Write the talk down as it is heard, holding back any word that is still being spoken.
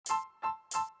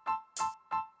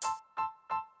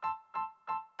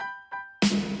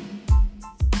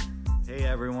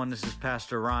everyone, this is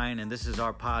Pastor Ryan, and this is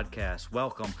our podcast.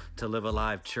 Welcome to Live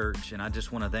Alive Church, and I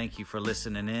just want to thank you for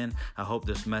listening in. I hope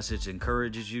this message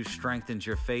encourages you, strengthens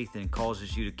your faith, and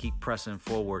causes you to keep pressing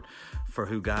forward for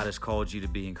who God has called you to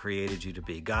be and created you to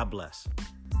be. God bless.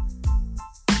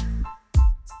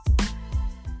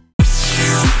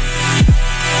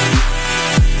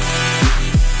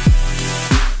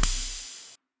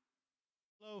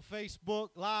 Facebook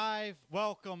Live,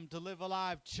 welcome to Live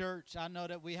Alive Church. I know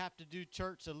that we have to do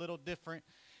church a little different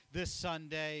this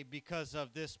Sunday because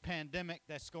of this pandemic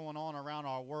that's going on around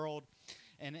our world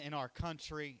and in our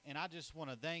country. And I just want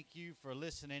to thank you for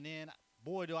listening in.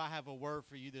 Boy, do I have a word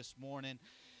for you this morning.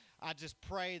 I just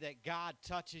pray that God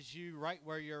touches you right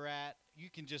where you're at. You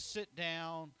can just sit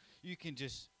down. You can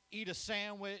just eat a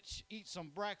sandwich, eat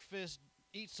some breakfast,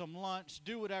 eat some lunch,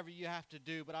 do whatever you have to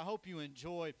do. But I hope you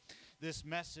enjoy this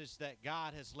message that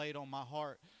God has laid on my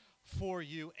heart for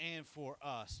you and for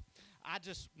us. I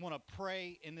just want to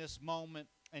pray in this moment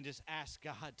and just ask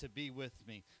God to be with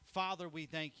me. Father, we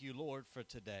thank you, Lord, for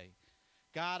today.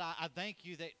 God, I thank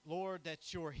you that, Lord,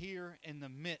 that you're here in the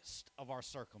midst of our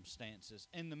circumstances,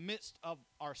 in the midst of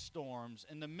our storms,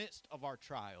 in the midst of our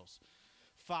trials.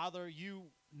 Father, you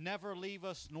never leave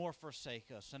us nor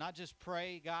forsake us. And I just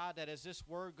pray, God, that as this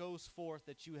word goes forth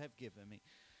that you have given me,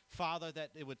 Father,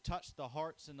 that it would touch the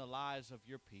hearts and the lives of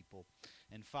your people.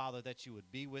 And, Father, that you would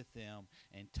be with them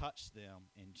and touch them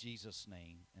in Jesus'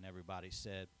 name. And everybody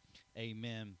said,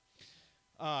 amen.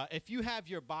 If you have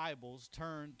your Bibles,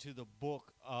 turn to the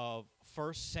book of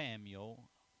 1 Samuel,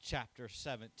 chapter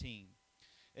 17.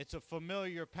 It's a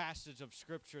familiar passage of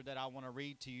Scripture that I want to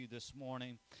read to you this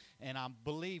morning. And I'm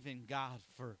believing God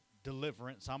for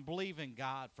deliverance. I'm believing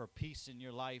God for peace in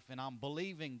your life, and I'm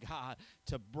believing God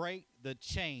to break the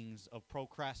chains of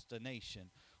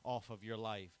procrastination off of your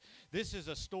life. This is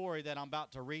a story that I'm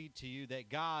about to read to you that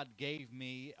God gave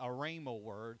me a rhema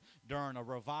word during a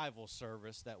revival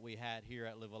service that we had here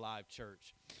at Live Alive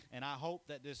Church. And I hope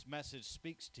that this message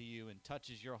speaks to you and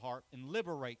touches your heart and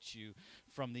liberates you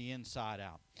from the inside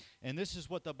out. And this is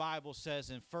what the Bible says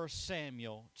in 1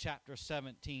 Samuel chapter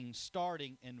 17,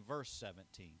 starting in verse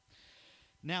 17.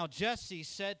 Now Jesse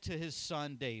said to his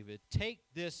son David, "Take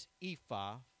this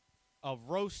ephah of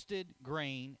roasted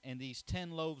grain and these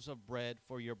 10 loaves of bread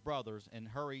for your brothers and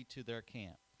hurry to their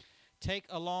camp. Take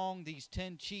along these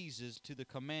 10 cheeses to the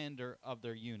commander of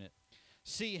their unit.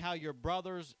 See how your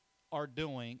brothers are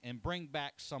doing and bring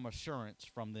back some assurance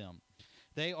from them.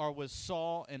 They are with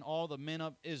Saul and all the men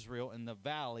of Israel in the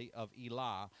valley of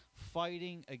Elah,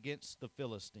 fighting against the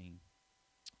Philistine."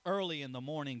 Early in the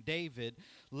morning, David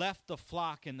left the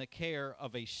flock in the care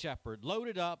of a shepherd,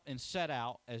 loaded up and set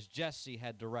out as Jesse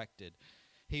had directed.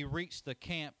 He reached the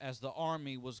camp as the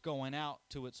army was going out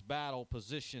to its battle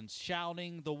positions,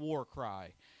 shouting the war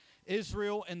cry.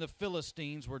 Israel and the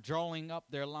Philistines were drawing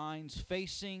up their lines,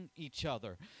 facing each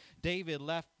other. David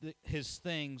left his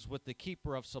things with the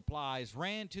keeper of supplies,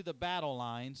 ran to the battle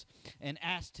lines, and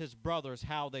asked his brothers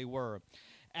how they were.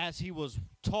 As he was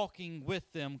talking with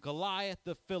them, Goliath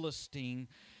the Philistine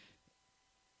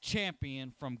champion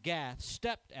from Gath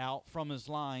stepped out from his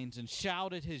lines and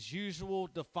shouted his usual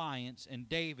defiance, and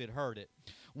David heard it.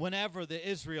 Whenever the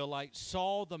Israelites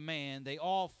saw the man, they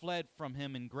all fled from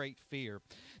him in great fear.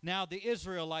 Now the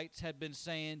Israelites had been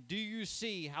saying, "Do you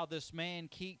see how this man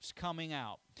keeps coming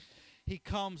out? He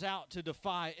comes out to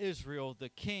defy Israel, the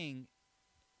king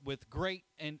with great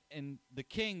and the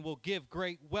king will give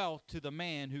great wealth to the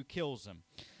man who kills him.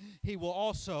 He will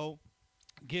also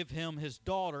give him his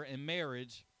daughter in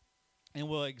marriage and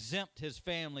will exempt his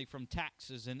family from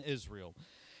taxes in Israel."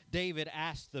 David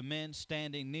asked the men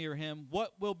standing near him,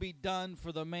 "What will be done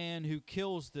for the man who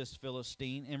kills this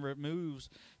Philistine and removes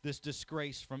this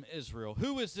disgrace from Israel?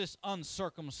 Who is this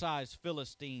uncircumcised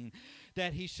Philistine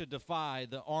that he should defy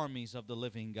the armies of the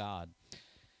living God?"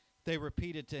 They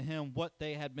repeated to him what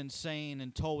they had been saying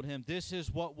and told him, "This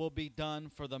is what will be done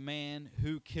for the man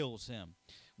who kills him."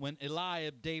 When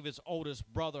Eliab, David's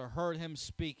oldest brother, heard him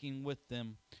speaking with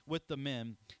the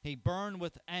men, he burned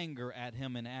with anger at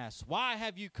him and asked, "Why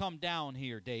have you come down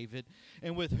here, David?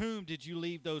 And with whom did you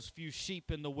leave those few sheep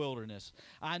in the wilderness?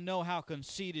 I know how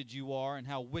conceited you are and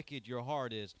how wicked your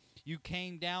heart is. You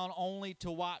came down only to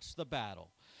watch the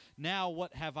battle. Now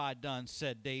what have I done?"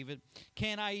 said David.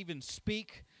 "Can't I even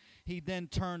speak?" He then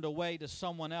turned away to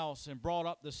someone else and brought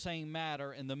up the same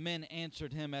matter, and the men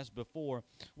answered him as before.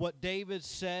 What David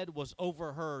said was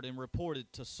overheard and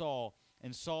reported to Saul,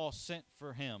 and Saul sent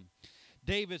for him.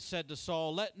 David said to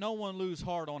Saul, "Let no one lose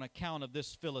heart on account of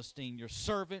this Philistine. Your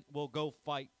servant will go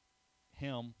fight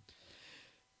him."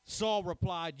 Saul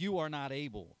replied, "You are not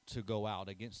able to go out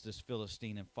against this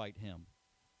Philistine and fight him.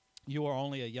 You are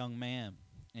only a young man,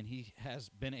 and he has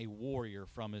been a warrior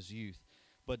from his youth.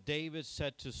 But David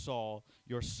said to Saul,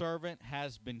 your servant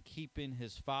has been keeping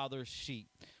his father's sheep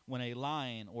when a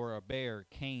lion or a bear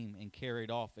came and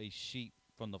carried off a sheep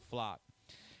from the flock.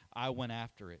 I went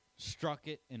after it, struck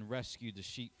it, and rescued the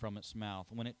sheep from its mouth.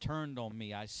 When it turned on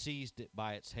me, I seized it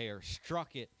by its hair,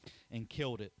 struck it, and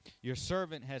killed it. Your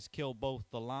servant has killed both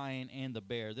the lion and the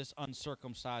bear. This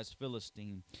uncircumcised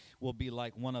Philistine will be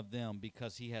like one of them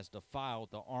because he has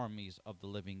defiled the armies of the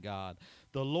living God.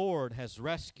 The Lord has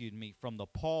rescued me from the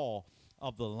paw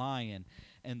of the lion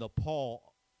and the paw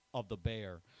of the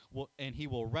bear, and he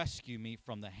will rescue me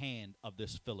from the hand of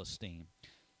this Philistine.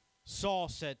 Saul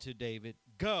said to David,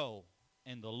 go,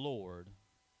 and the Lord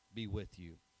be with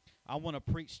you. I want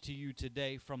to preach to you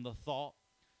today from the thought,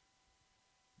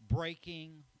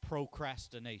 breaking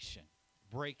procrastination.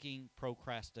 Breaking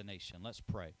procrastination. Let's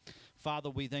pray. Father,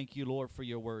 we thank you, Lord, for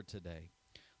your word today.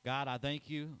 God, I thank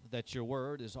you that your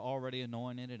word is already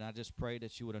anointed, and I just pray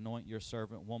that you would anoint your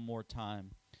servant one more time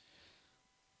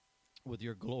with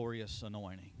your glorious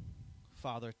anointing.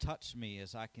 Father, touch me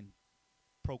as I can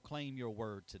proclaim your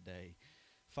word today.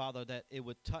 Father, that it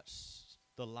would touch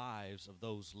the lives of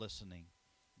those listening,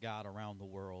 God, around the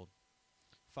world.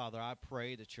 Father, I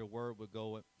pray that your word would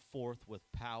go forth with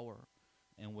power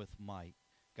and with might.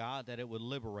 God, that it would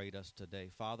liberate us today.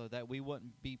 Father, that we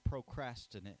wouldn't be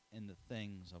procrastinate in the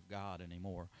things of God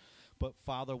anymore. But,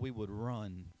 Father, we would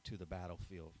run to the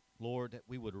battlefield. Lord, that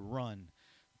we would run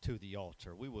to the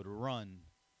altar. We would run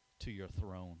to your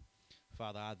throne.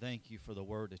 Father, I thank you for the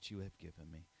word that you have given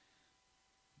me.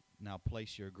 Now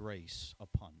place your grace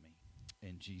upon me.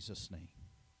 In Jesus' name,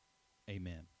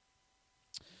 amen.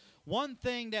 One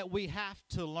thing that we have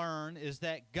to learn is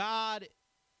that God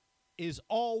is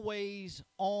always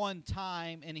on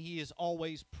time and he is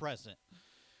always present.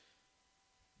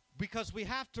 Because we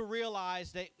have to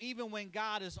realize that even when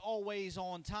God is always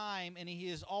on time and he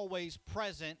is always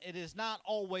present, it is not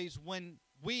always when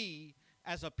we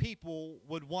as a people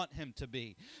would want him to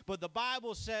be. But the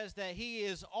Bible says that he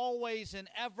is always an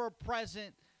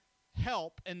ever-present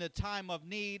help in the time of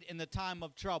need, in the time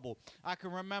of trouble. I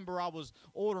can remember I was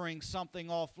ordering something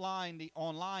online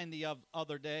the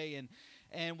other day,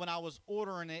 and when I was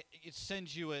ordering it, it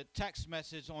sends you a text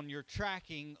message on your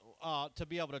tracking to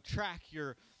be able to track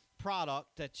your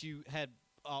product that you had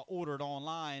ordered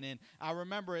online. And I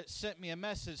remember it sent me a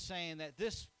message saying that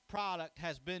this product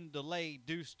has been delayed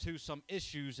due to some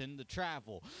issues in the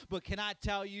travel. But can I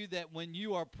tell you that when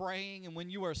you are praying and when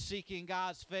you are seeking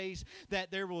God's face,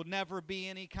 that there will never be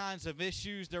any kinds of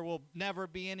issues, there will never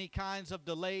be any kinds of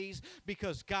delays,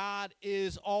 because God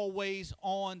is always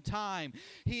on time.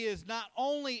 He is not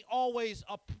only always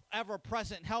a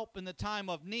ever-present help in the time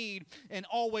of need and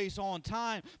always on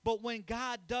time, but when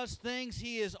God does things,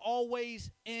 he is always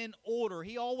in order.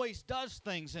 He always does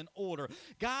things in order.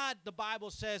 God, the Bible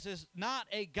says, is not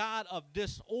a God of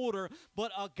disorder,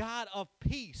 but a God of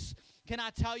peace. Can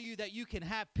I tell you that you can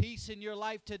have peace in your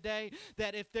life today?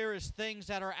 That if there is things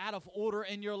that are out of order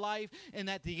in your life, and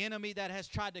that the enemy that has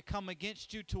tried to come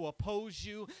against you to oppose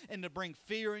you and to bring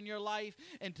fear in your life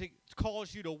and to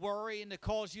cause you to worry and to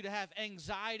cause you to have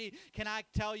anxiety, can I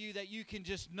tell you that you can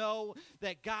just know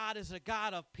that God is a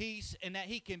God of peace and that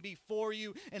he can be for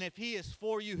you, and if he is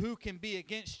for you, who can be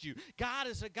against you? God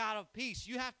is a God of peace.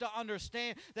 You have to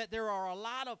understand that there are a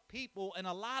lot of people and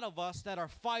a lot of us that are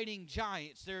fighting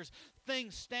giants. There's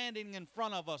things standing in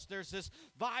front of us. There's this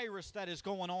virus that is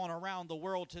going on around the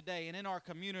world today and in our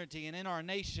community and in our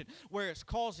nation where it's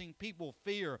causing people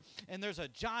fear. And there's a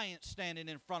giant standing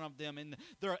in front of them, and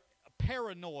they're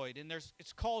paranoid, and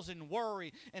it's causing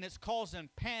worry and it's causing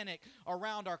panic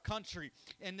around our country.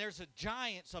 And there's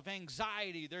giants of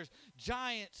anxiety, there's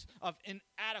giants of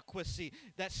inadequacy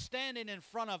that's standing in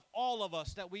front of all of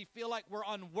us, that we feel like we're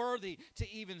unworthy to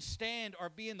even stand or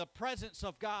be in the presence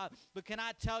of God. But can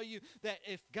I tell you that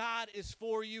if God is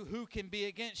for you, who can be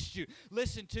against you?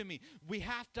 Listen to me. We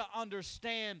have to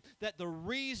understand that the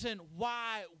reason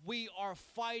why we are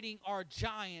fighting our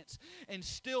giants and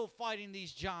still fighting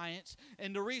these giants,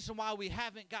 and the reason why we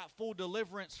haven't got full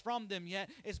deliverance from them yet,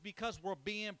 is because we're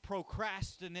being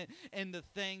procrastinate in the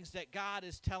things that God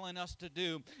is telling us to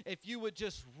do. If you would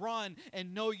just run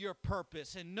and know your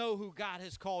purpose and know who God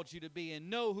has called you to be and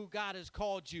know who God has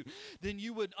called you, then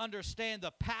you would understand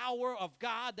the power of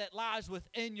God that lies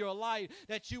within your life,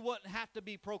 that you wouldn't have to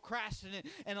be procrastinate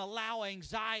and allow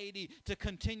anxiety to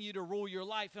continue to rule your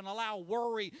life and allow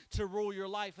worry to rule your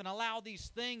life and allow these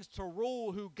things to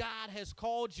rule who God has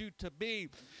called you to to be.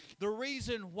 The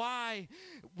reason why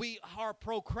we are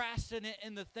procrastinating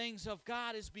in the things of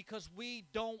God is because we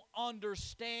don't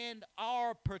understand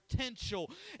our potential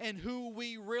and who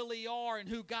we really are and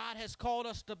who God has called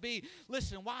us to be.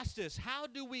 Listen, watch this. How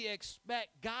do we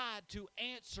expect God to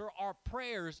answer our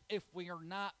prayers if we are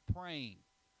not praying?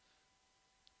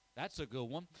 That's a good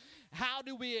one. How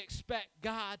do we expect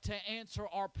God to answer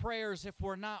our prayers if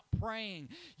we're not praying?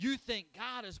 You think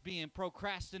God is being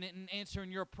procrastinate and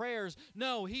answering your prayers.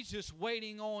 No, He's just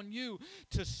waiting on you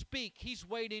to speak. He's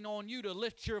waiting on you to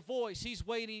lift your voice. He's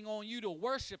waiting on you to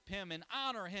worship Him and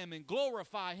honor Him and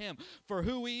glorify Him for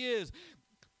who He is.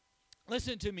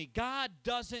 Listen to me. God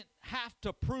doesn't have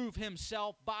to prove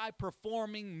Himself by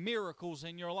performing miracles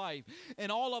in your life. And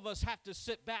all of us have to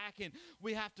sit back and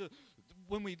we have to,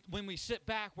 when we sit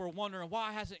back, we're wondering,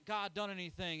 why hasn't God done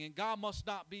anything? And God must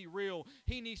not be real.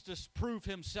 He needs to prove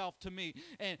Himself to me.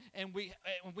 And we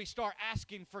start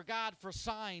asking for God for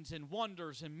signs and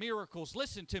wonders and miracles.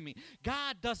 Listen to me.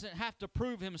 God doesn't have to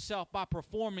prove Himself by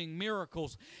performing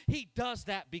miracles. He does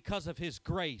that because of His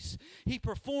grace. He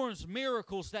performs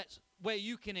miracles that way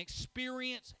you can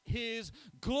experience His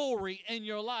glory in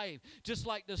your life. Just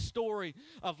like the story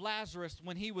of Lazarus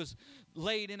when he was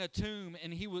laid in a tomb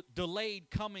and he was delayed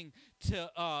coming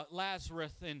to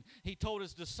Lazarus, and he told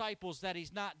his disciples that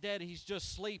he's not dead, he's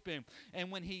just sleeping. And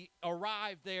when he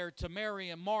arrived there to Mary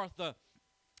and Martha,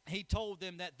 he told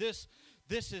them that this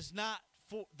is not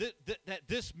that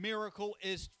this miracle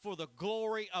is for the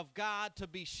glory of God to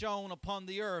be shown upon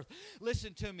the earth.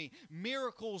 Listen to me.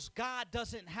 Miracles, God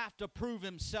doesn't have to prove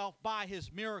Himself by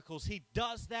His miracles. He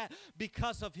does that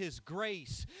because of His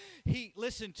grace.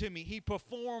 Listen to me. He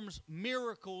performs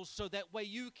miracles so that way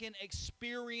you can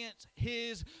experience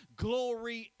His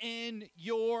glory in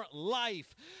your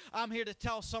life. I'm here to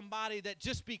tell somebody that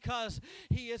just because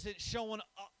He isn't showing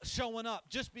up,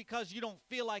 just because you don't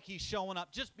feel like He's showing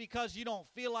up, just because you don't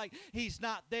feel like He's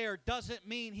not there, doesn't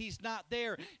mean He's not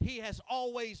there. He has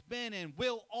always been and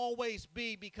will always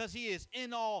be, because He is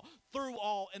in all, through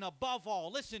all, and above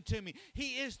all. Listen to me.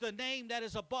 He is the name that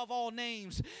is above all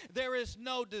names. There is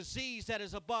no disease that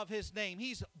is above His name.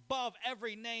 He's above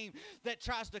every name that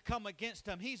tries to come against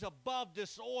Him. He's above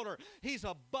disorder. He's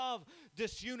above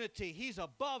disunity. He's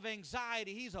above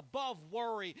anxiety. He's above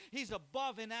worry. He's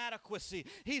above inadequacy.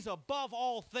 He's above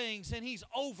all things, and He's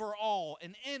over all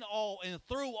and in all and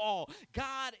through all.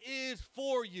 God is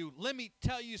for you. Let me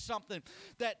tell you something,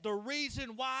 that the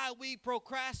reason why we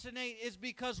procrastinate is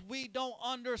because we don't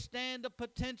understand the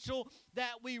potential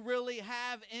that we really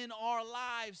have in our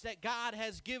lives that God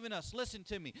has given us. Listen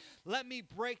to me. Let me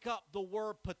break up the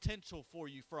word potential for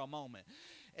you for a moment.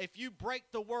 If you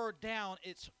break the word down,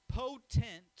 it's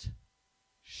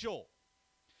potential.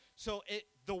 So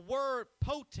the word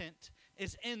potent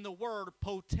is in the word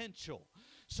potential.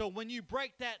 So when you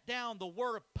break that down, the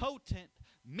word potent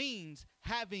means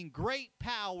having great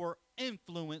power,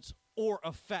 influence, or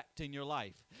effect in your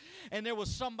life. And there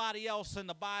was somebody else in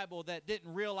the Bible that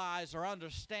didn't realize or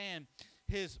understand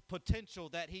his potential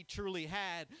that he truly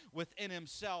had within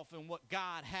himself and what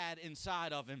God had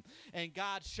inside of him. And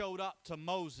God showed up to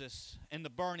Moses in the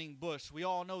burning bush. We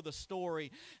all know the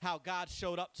story, how God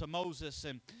showed up to Moses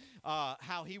and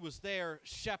how he was there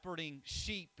shepherding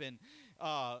sheep, and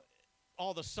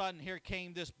all of a sudden here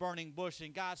came this burning bush,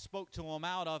 and God spoke to him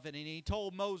out of it, and He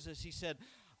told Moses, He said,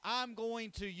 I'm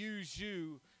going to use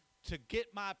you to get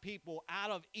my people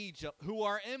out of Egypt who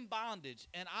are in bondage,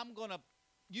 and I'm going to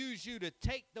use you to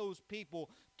take those people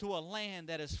to a land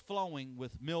that is flowing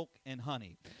with milk and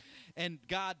honey. And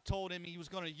God told him He was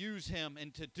going to use him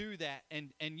and to do that.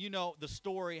 And you know the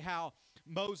story how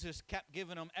Moses kept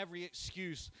giving him every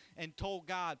excuse and told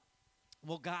God,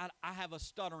 well, God, I have a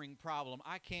stuttering problem.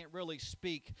 I can't really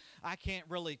speak. I can't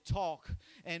really talk.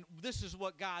 And this is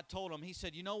what God told him. He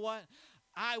said, you know what?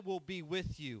 I will be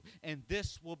with you, and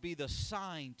this will be the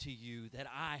sign to you that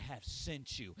I have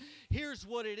sent you. Here's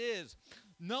what it is.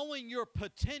 Knowing your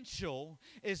potential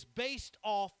is based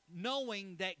off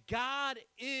knowing that God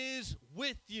is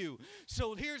with you.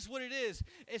 So here's what it is.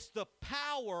 It's the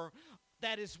power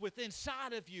that is within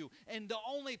inside of you. And the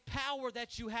only power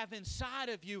that you have inside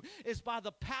of you is by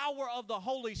the power of the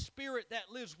Holy Spirit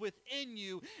that lives within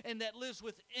you and that lives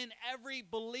within every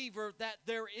believer that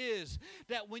there is.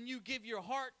 That when you give your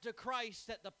heart to Christ,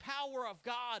 that the power of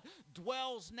God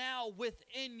dwells now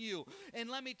within you. And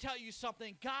let me tell you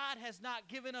something. God has not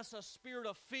given us a spirit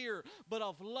of fear, but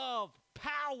of love,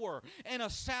 power and a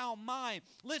sound mind.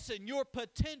 Listen, your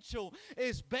potential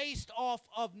is based off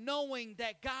of knowing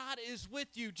that God is with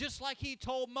you. Just like he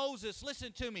told Moses,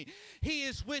 listen to me, he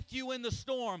is with you in the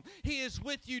storm. He is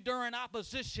with you during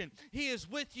opposition. He is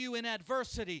with you in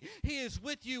adversity. He is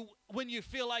with you when you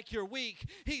feel like you're weak.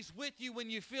 He's with you when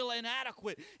you feel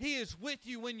inadequate. He is with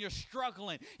you when you're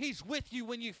struggling. He's with you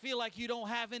when you feel like you don't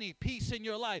have any peace in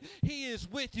your life. He is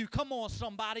with you. Come on,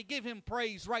 somebody. Give him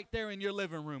praise right there in your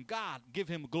living room. God, give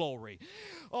him glory.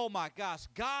 Oh, my gosh.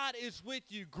 God is with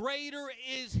you. Greater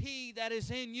is he that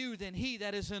is in you than he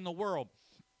that is in the world.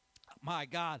 My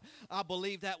God, I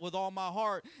believe that with all my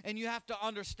heart. And you have to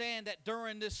understand that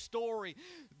during this story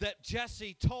that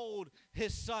Jesse told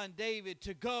his son David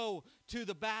to go to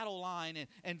the battle line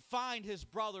and find his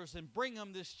brothers and bring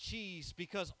them this cheese,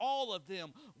 because all of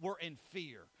them were in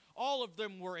fear. All of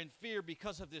them were in fear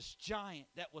because of this giant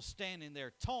that was standing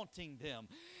there taunting them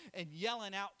and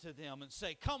yelling out to them and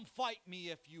say, come fight me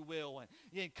if you will,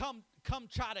 and come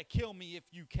try to kill me if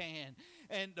you can.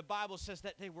 And the Bible says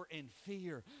that they were in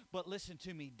fear. But listen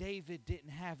to me, David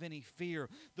didn't have any fear.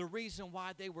 The reason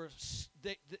why they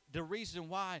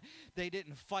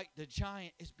didn't fight the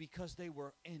giant is because they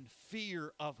were in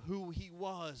fear of who he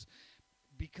was.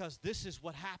 Because this is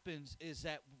what happens, is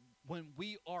that when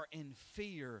we are in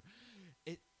fear,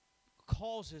 it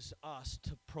causes us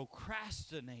to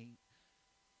procrastinate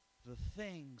the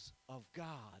things of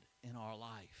God in our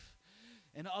life.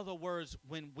 In other words,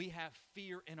 when we have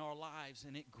fear in our lives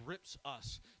and it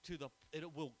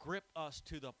will grip us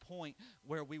to the point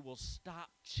where we will stop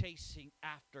chasing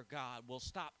after God. We'll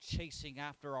stop chasing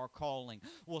after our calling.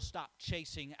 We'll stop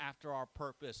chasing after our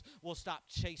purpose. We'll stop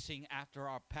chasing after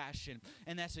our passion.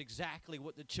 And that's exactly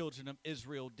what the children of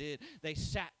Israel did. They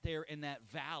sat there in that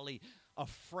valley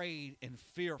afraid and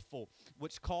fearful,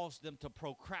 which caused them to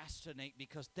procrastinate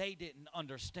because they didn't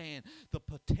understand the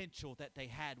potential that they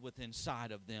had within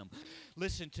inside of them.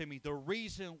 Listen to me. The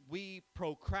reason we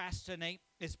procrastinate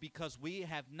is because we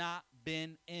have not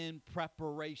been in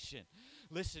preparation.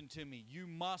 Listen to me. You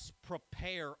must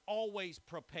prepare. Always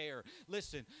prepare.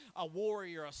 Listen, a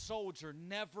warrior, a soldier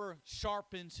never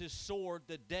sharpens his sword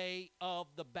the day of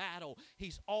the battle.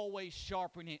 He's always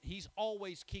sharpening it. He's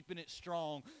always keeping it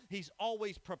strong. He's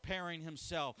always preparing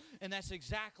himself. And that's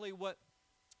exactly what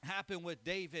happened with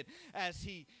David as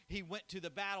he went to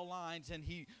the battle lines, and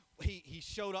he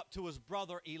showed up to his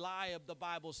brother Eliab, the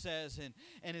Bible says,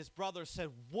 and his brother said,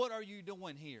 what are you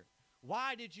doing here?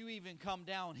 Why did you even come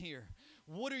down here?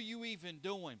 What are you even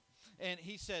doing? And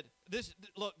he said, this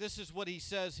is what he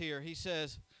says here. He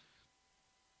says,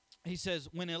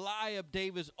 when Eliab,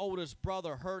 David's oldest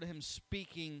brother, heard him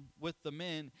speaking with the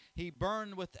men, he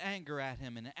burned with anger at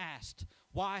him and asked,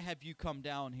 why have you come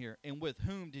down here? And with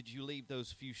whom did you leave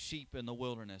those few sheep in the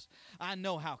wilderness? I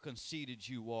know how conceited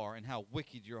you are and how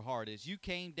wicked your heart is. You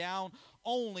came down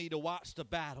only to watch the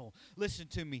battle. Listen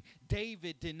to me.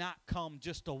 David did not come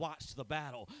just to watch the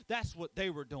battle. That's what they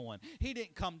were doing. He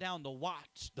didn't come down to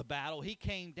watch the battle. He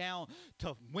came down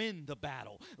to win the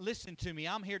battle. Listen to me.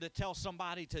 I'm here to tell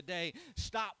somebody today,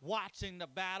 stop watching the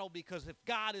battle, because if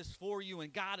God is for you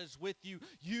and God is with you,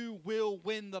 you will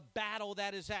win the battle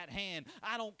that is at hand.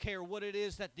 I don't care what it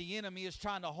is that the enemy is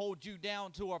trying to hold you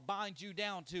down to or bind you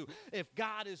down to. If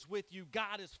God is with you,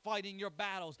 God is fighting your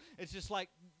battles. It's just like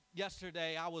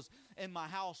yesterday, I was in my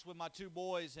house with my two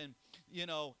boys and,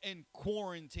 in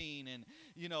quarantine. And,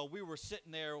 we were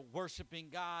sitting there worshiping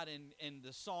God, and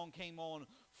the song came on,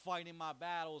 Fighting My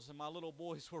Battles, and my little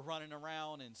boys were running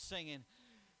around and singing,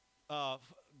 God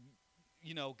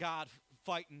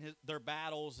fighting their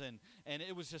battles, and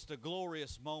it was just a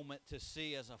glorious moment to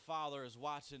see as a father is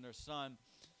watching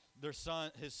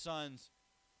his sons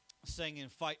singing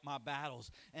Fight My Battles.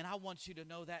 And I want you to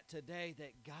know that today,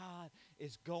 that God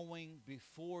is going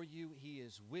before you. He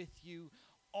is with you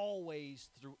always,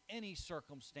 through any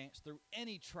circumstance, through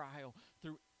any trial,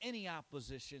 through any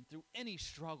opposition, through any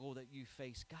struggle that you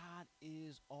face. God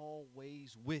is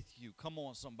always with you. Come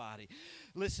on, somebody.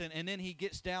 Listen, and then he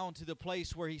gets down to the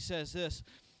place where he says this.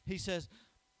 He says,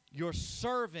 your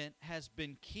servant has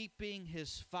been keeping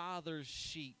his father's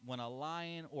sheep. When a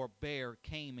lion or bear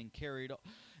came and carried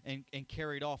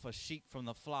off a sheep from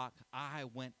the flock, I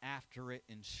went after it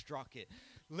and struck it.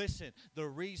 Listen, the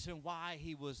reason why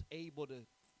he was able to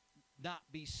not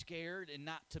be scared and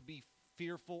not to be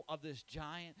fearful of this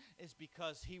giant is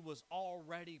because he was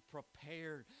already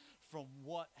prepared from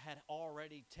what had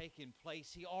already taken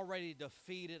place. He already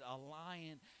defeated a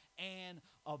lion and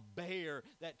a bear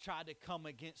that tried to come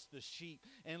against the sheep.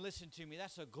 And listen to me,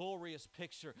 that's a glorious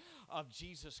picture of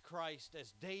Jesus Christ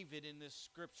as David in this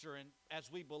scripture, and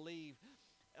as we believe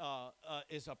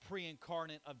is a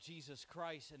pre-incarnate of Jesus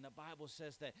Christ, and the Bible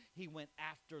says that he went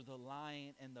after the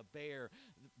lion and the bear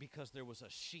because there was a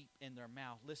sheep in their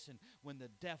mouth. Listen, when the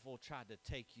devil tried to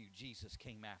take you, Jesus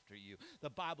came after you. The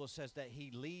Bible says that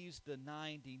he leaves the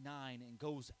 99 and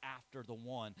goes after the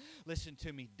one. Listen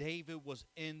to me, David was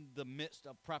in the midst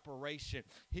of preparation.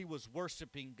 He was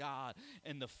worshiping God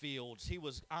in the fields. He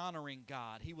was honoring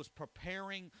God. He was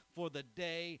preparing for the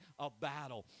day of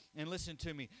battle. And listen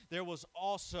to me, there was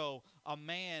also a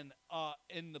man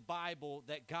in the Bible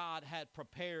that God had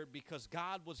prepared because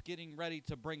God was getting ready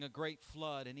to bring a great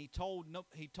flood. And he told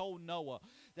Noah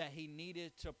that he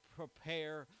needed to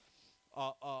prepare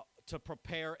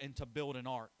and to build an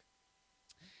ark.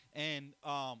 And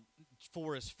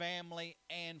for his family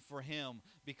and for him,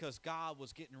 because God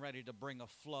was getting ready to bring a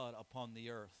flood upon the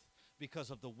earth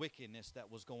because of the wickedness that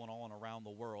was going on around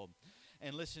the world.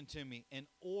 And listen to me, in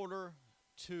order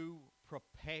to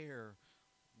prepare,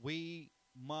 we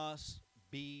must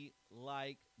be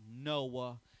like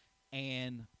Noah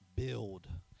and build.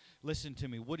 Listen to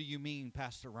me. What do you mean,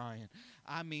 Pastor Ryan?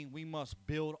 I mean, we must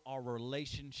build our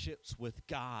relationships with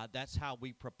God. That's how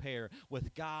we prepare,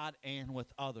 with God and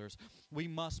with others. We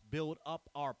must build up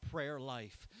our prayer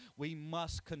life. We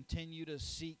must continue to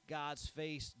seek God's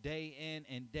face day in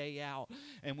and day out.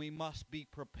 And we must be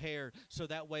prepared so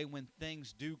that way when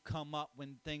things do come up,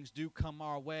 when things do come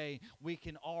our way, we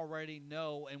can already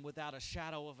know and without a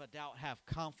shadow of a doubt have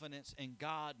confidence in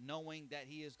God, knowing that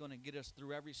he is going to get us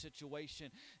through every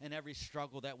situation and every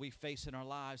struggle that we face in our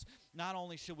lives. Not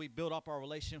only should we build up our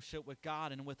relationship with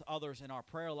God and with others in our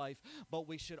prayer life, but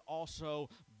we should also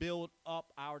build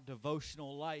up our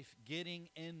devotional life, getting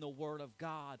in the Word of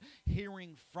God,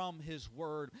 hearing from His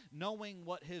Word, knowing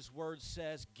what His Word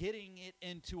says, getting it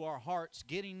into our hearts,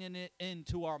 getting it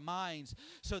into our minds,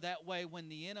 so that way when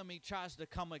the enemy tries to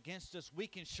come against us, we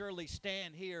can surely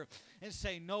stand here and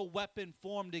say, no weapon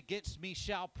formed against me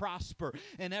shall prosper,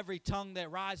 and every tongue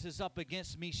that rises up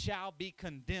against me shall be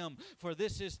condemned, for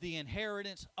this is the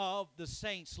inheritance of the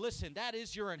saints. Listen, that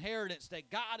is your inheritance, that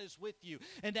God is with you,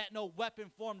 and that no weapon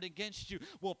formed against you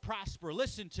will prosper.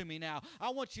 Listen to me now.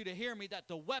 I want you to hear me, that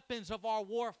the weapons of our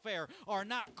warfare are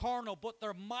not carnal, but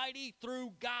they're mighty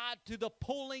through God to the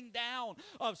pulling down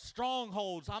of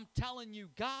strongholds. I'm telling you,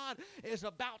 God is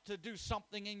about to do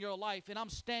something in your life, and I'm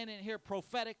standing here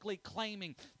prophetically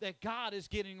claiming that God is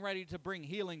getting ready to bring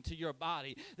healing to your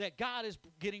body, that God is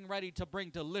getting ready to bring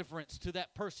deliverance to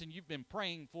that person you've been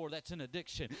praying for that's in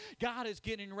addiction. God is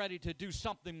getting ready to do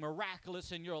something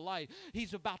miraculous in your life.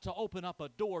 He's about to open up a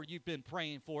door you've been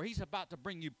praying for. He's about to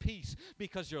bring you peace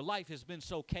because your life has been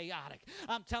so chaotic.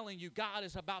 I'm telling you, God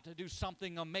is about to do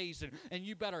something amazing, and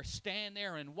you better stand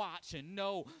there and watch and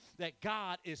know that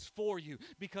God is for you,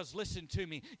 because listen to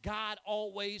me, God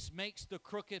always makes the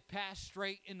crooked path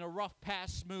straight and the rough path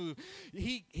smooth.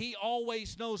 He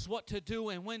always knows what to do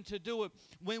and when to do it.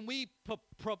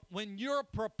 When you're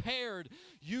prepared,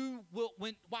 you will,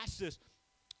 watch this.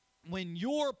 When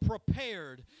you're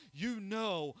prepared, you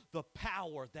know the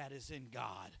power that is in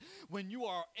God. When you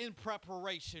are in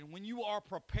preparation, when you are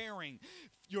preparing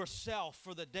yourself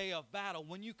for the day of battle,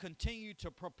 when you continue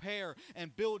to prepare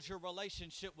and build your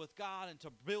relationship with God and to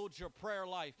build your prayer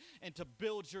life and to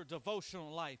build your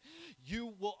devotional life,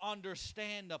 you will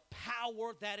understand the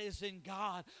power that is in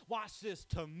God. Watch this,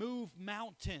 to move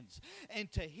mountains and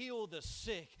to heal the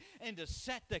sick and to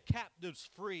set the captives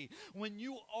free. When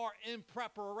you are in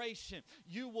preparation,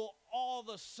 you will all of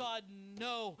a sudden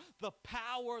know the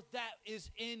power that is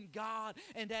in God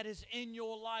and that is in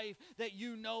your life, that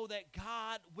you know that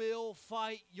God will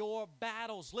fight your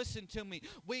battles. Listen to me.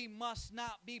 We must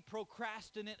not be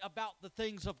procrastinate about the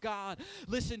things of God.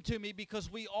 Listen to me, because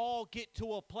we all get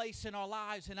to a place in our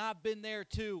lives, and I've been there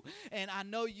too, and I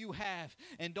know you have,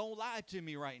 and don't lie to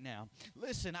me right now.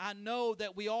 Listen, I know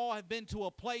that we all have been to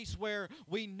a place where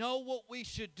we know what we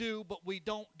should do, but we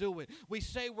don't do it. We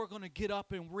say we're going to get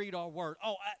up and read our word.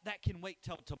 Oh, that can wait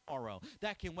till tomorrow.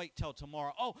 That can wait till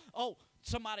tomorrow. Oh,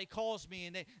 somebody calls me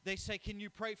and they say, can you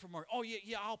pray for me? Oh,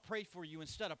 yeah, I'll pray for you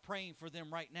instead of praying for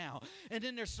them right now. And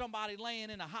then there's somebody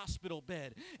laying in a hospital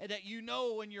bed, and that you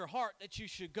know in your heart that you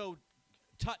should go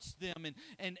touch them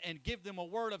and give them a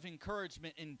word of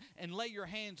encouragement and lay your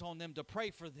hands on them to pray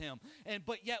for them.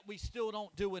 But yet we still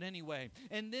don't do it anyway.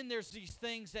 And then there's these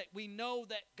things that we know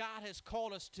that God has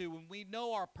called us to, and we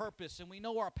know our purpose and we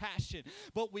know our passion,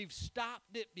 but we've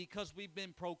stopped it because we've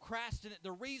been procrastinating.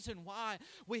 The reason why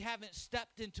we haven't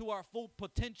stepped into our full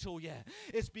potential yet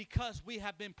is because we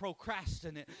have been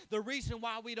procrastinating. The reason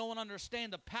why we don't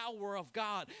understand the power of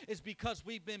God is because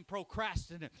we've been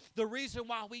procrastinating. The reason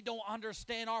why we don't understand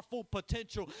understand our full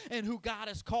potential and who God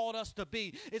has called us to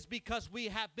be. It's because we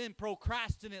have been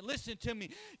procrastinating. Listen to me.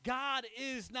 God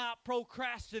is not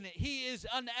procrastinate. He is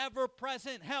an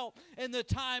ever-present help in the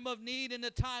time of need, in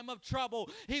the time of trouble.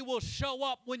 He will show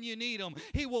up when you need him.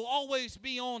 He will always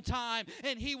be on time,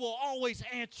 and he will always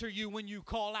answer you when you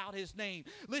call out his name.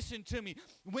 Listen to me.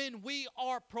 When we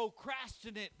are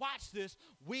procrastinate, watch this,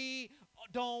 we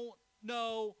don't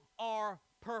know our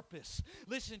purpose.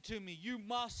 Listen to me. You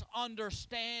must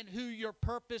understand who you're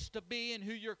purposed to be and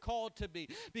who you're called to be.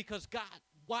 Because God,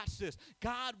 watch this,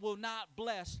 God will not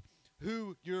bless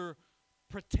who you're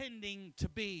pretending to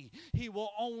be. He will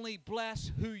only bless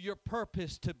who you're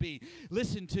purposed to be.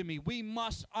 Listen to me. We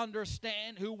must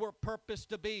understand who we're purposed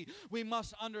to be. We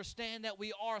must understand that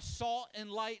we are salt and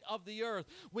light of the earth.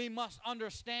 We must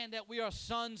understand that we are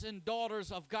sons and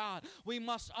daughters of God. We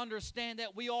must understand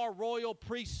that we are royal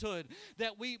priesthood.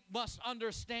 That we must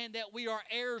understand that we are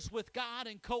heirs with God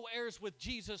and co-heirs with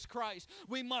Jesus Christ.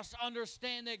 We must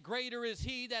understand that greater is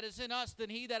he that is in us than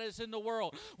he that is in the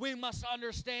world. We must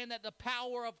understand that the power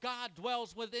of God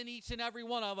dwells within each and every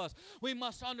one of us. We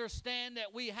must understand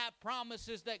that we have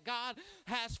promises that God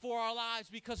has for our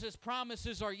lives because his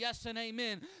promises are yes and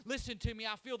amen. Listen to me.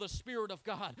 I feel the Spirit of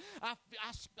God. I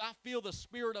feel the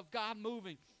Spirit of God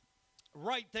moving.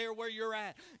 Right there where you're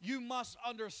at. You must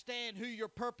understand who you're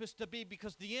purposed to be,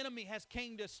 because the enemy has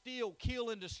came to steal,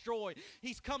 kill, and destroy.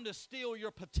 He's come to steal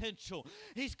your potential.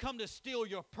 He's come to steal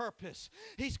your purpose.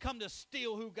 He's come to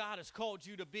steal who God has called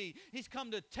you to be. He's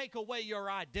come to take away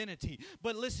your identity.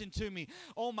 But listen to me.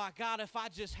 Oh my God, if I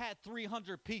just had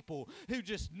 300 people who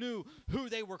just knew who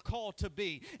they were called to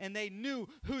be and they knew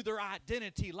who their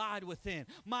identity lied within,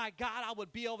 my God, I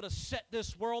would be able to set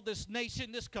this world, this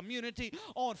nation, this community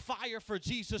on fire for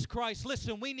Jesus Christ.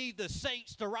 Listen, we need the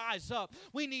saints to rise up.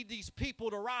 We need these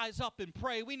people to rise up and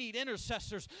pray. We need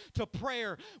intercessors to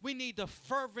prayer. We need the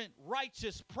fervent,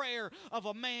 righteous prayer of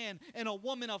a man and a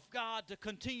woman of God to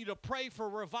continue to pray for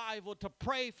revival, to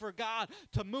pray for God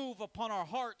to move upon our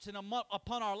hearts and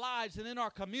upon our lives and in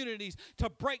our communities, to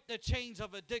break the chains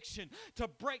of addiction, to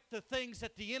break the things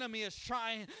that the enemy is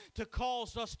trying to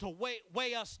cause us to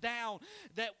weigh us down,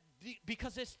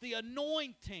 because it's the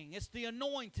anointing. It's the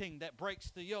anointing that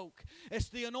breaks the yoke. It's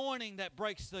the anointing that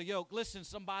breaks the yoke. Listen,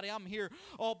 somebody, I'm here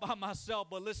all by myself,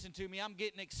 but listen to me. I'm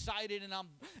getting excited,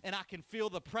 and I can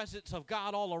feel the presence of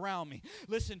God all around me.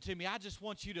 Listen to me. I just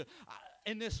want you to,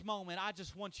 in this moment, I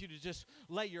just want you to just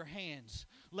lay your hands.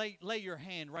 Lay your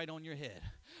hand right on your head.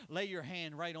 Lay your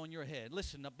hand right on your head.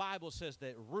 Listen, the Bible says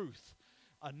that Ruth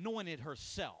anointed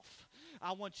herself.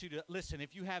 I want you to, listen,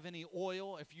 if you have any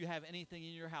oil, if you have anything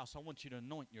in your house, I want you to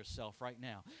anoint yourself right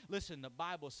now. Listen, the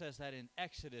Bible says that in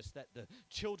Exodus that the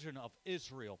children of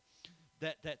Israel,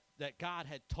 that God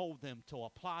had told them to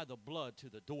apply the blood to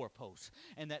the doorposts,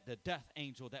 and that the death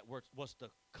angel that was to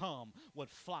come would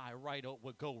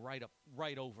would go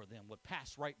right over them, would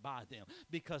pass right by them,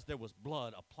 because there was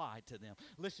blood applied to them.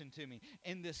 Listen to me.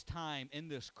 In this time, in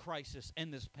this crisis, in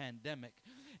this pandemic,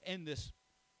 in this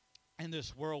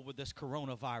world with this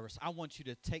coronavirus, I want you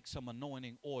to take some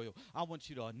anointing oil. I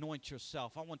want you to anoint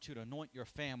yourself. I want you to anoint your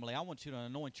family. I want you to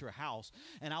anoint your house.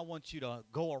 And I want you to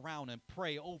go around and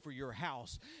pray over your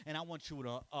house. And I want you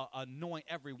to anoint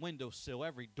every windowsill,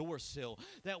 every door sill.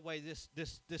 That way this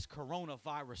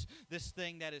coronavirus, this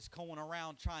thing that is going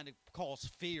around trying to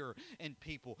cause fear in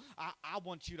people, I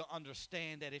want you to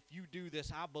understand that if you do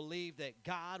this, I believe that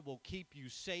God will keep you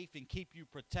safe and keep you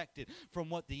protected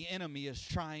from what the enemy is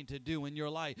trying to do in your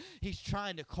life. He's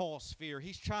trying to cause fear.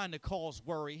 He's trying to cause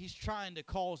worry. He's trying to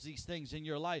cause these things in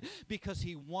your life because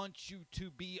he wants you to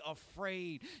be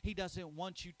afraid. He doesn't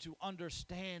want you to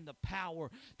understand the power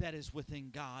that is within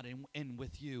God and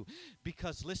with you.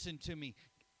 Because listen to me,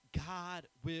 God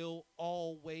will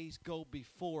always go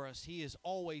before us. He is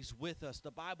always with us. The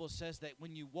Bible says that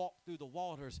when you walk through the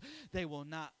waters, they will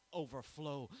not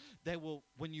overflow.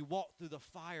 When you walk through the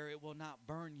fire, it will not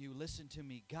burn you. Listen to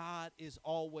me. God is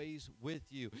always with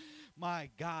you. My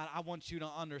God, I want you to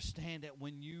understand that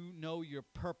when you know your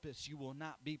purpose, you will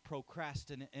not be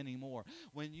procrastinate anymore.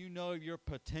 When you know your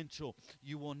potential,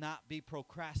 you will not be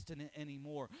procrastinate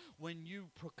anymore. When you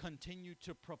continue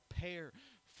to prepare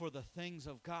for the things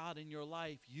of God in your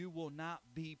life, you will not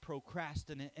be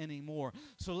procrastinate anymore.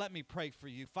 So let me pray for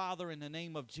you. Father, in the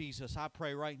name of Jesus, I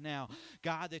pray right now,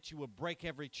 God, that you would break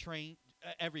every chain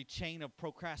of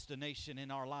procrastination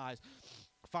in our lives.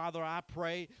 Father, I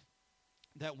pray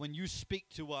that when you speak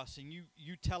to us and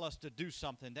you tell us to do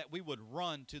something, that we would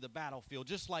run to the battlefield,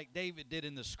 just like David did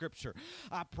in the scripture.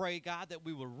 I pray, God, that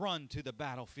we would run to the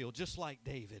battlefield, just like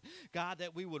David. God,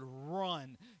 that we would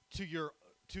run to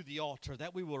to the altar,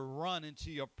 that we will run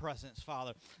into your presence,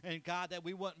 Father. And God, that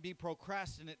we wouldn't be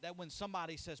procrastinate, that when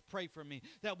somebody says, pray for me,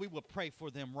 that we will pray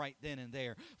for them right then and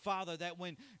there. Father, that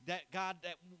when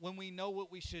we know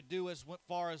what we should do as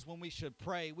far as when we should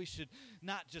pray, we should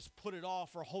not just put it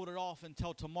off or hold it off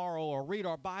until tomorrow or read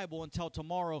our Bible until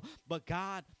tomorrow, but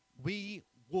God, we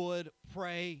would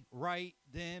pray right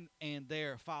then and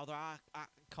there. Father, I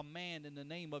command in the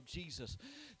name of Jesus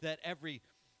that every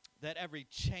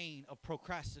chain of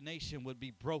procrastination would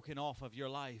be broken off of your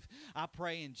life. I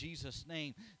pray in Jesus'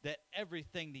 name that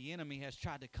everything the enemy has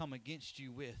tried to come against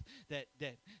you with, that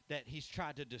he's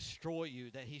tried to destroy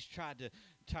you, that he's tried to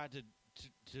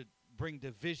bring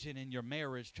division in your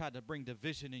marriage, tried to bring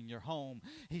division in your home.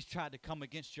 He's tried to come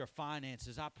against your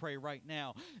finances. I pray right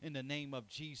now in the name of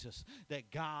Jesus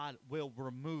that God will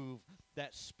remove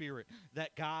that spirit,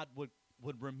 that God would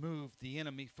remove the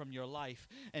enemy from your life,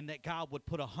 and that God would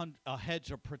put a hedge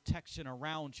of protection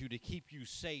around you to keep you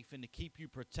safe and to keep you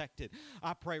protected.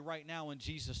 I pray right now in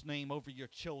Jesus' name over your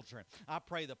children. I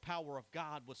pray the power of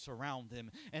God would surround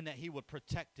them and that he would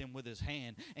protect them with his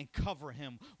hand and cover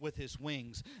him with his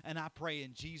wings. And I pray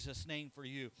in Jesus' name for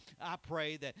you. I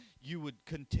pray that you would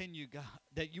continue, God,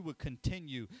 that you would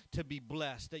continue to be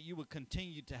blessed, that you would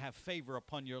continue to have favor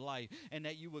upon your life, and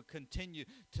that you would continue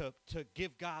to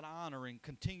give God honor and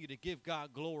continue to give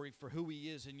God glory for who he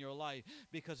is in your life,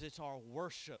 because it's our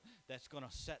worship that's going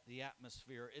to set the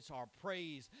atmosphere. It's our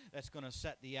praise that's going to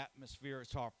set the atmosphere.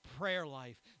 It's our prayer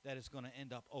life that is going to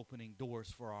end up opening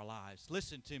doors for our lives.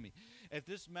 Listen to me. If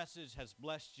this message has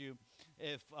blessed you,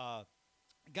 if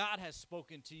God has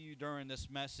spoken to you during this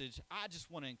message, I just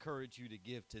want to encourage you to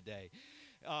give today.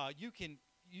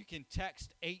 You can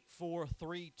text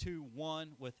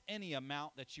 84321 with any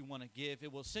amount that you want to give.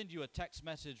 It will send you a text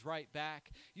message right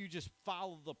back. You just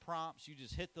follow the prompts. You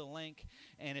just hit the link.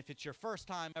 And if it's your first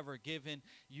time ever giving,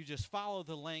 you just follow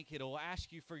the link. It'll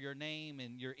ask you for your name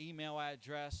and your email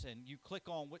address, and you click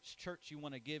on which church you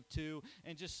want to give to,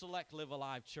 and just select Live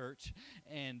Alive Church.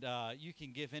 And you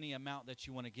can give any amount that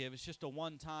you want to give. It's just a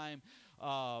one-time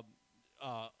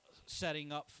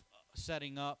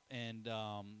setting up, and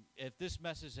if this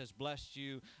message has blessed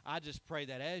you, I just pray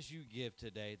that as you give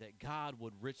today, that God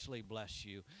would richly bless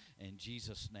you in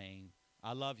Jesus' name.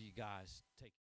 I love you guys. Take